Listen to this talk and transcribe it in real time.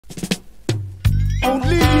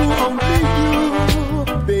Only you,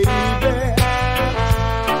 baby.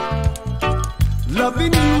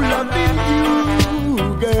 Loving you,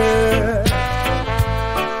 girl.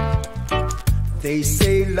 They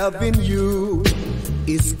say loving you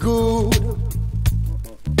is good,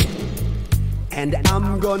 and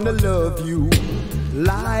I'm gonna love you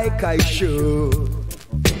like I should.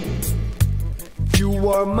 You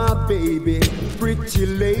are my baby, pretty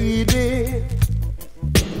lady.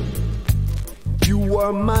 You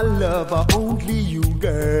are my lover, only you,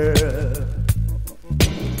 girl.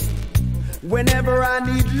 Whenever I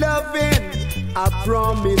need loving, I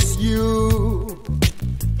promise you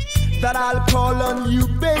that I'll call on you,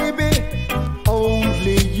 baby.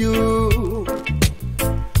 Only you.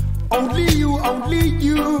 Only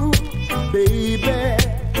you, baby.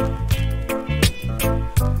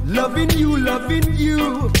 Loving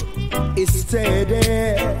you is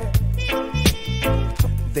steady.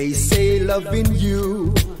 They say loving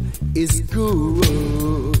you is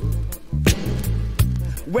good.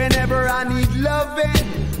 Whenever I need loving,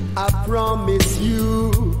 I promise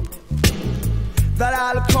you that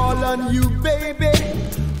I'll call on you, baby.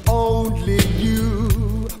 Only you,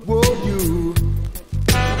 oh you,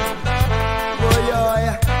 oh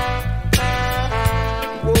yeah,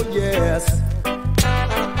 oh yes.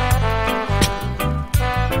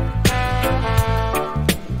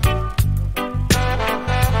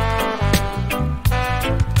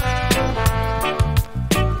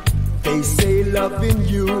 They say loving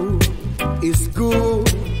you is good,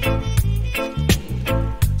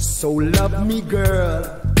 so love me, girl,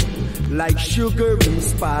 like sugar and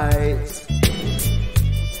spice.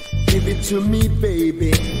 Give it to me,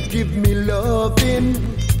 baby, give me loving.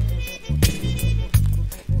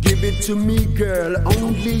 Give it to me, girl,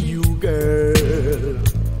 only you, girl.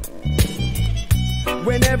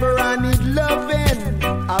 Whenever I need loving,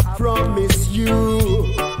 I promise you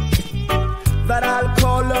that I'll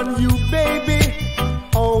call on you, baby.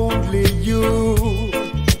 Only you.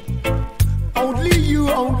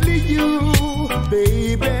 Only you,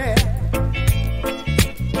 baby.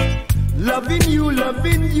 Loving you,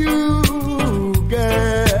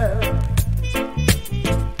 girl.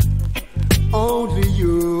 Only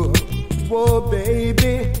you, oh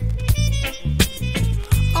baby.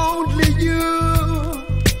 Only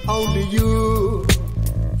you.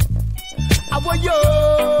 I want you.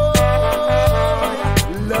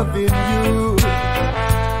 Loving you.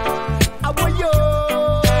 I want you.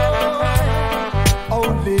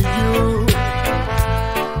 Only you.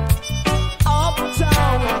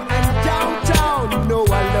 Uptown and downtown, know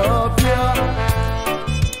I love you.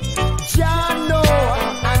 Jah know,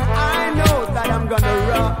 and I know that I'm gonna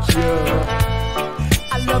rock you.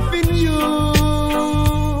 I loving you.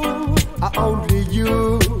 I only you.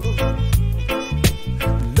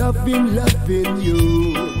 Loving you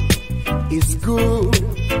is good.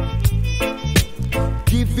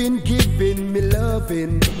 Giving me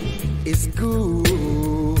loving is good.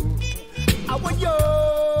 I want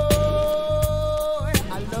you.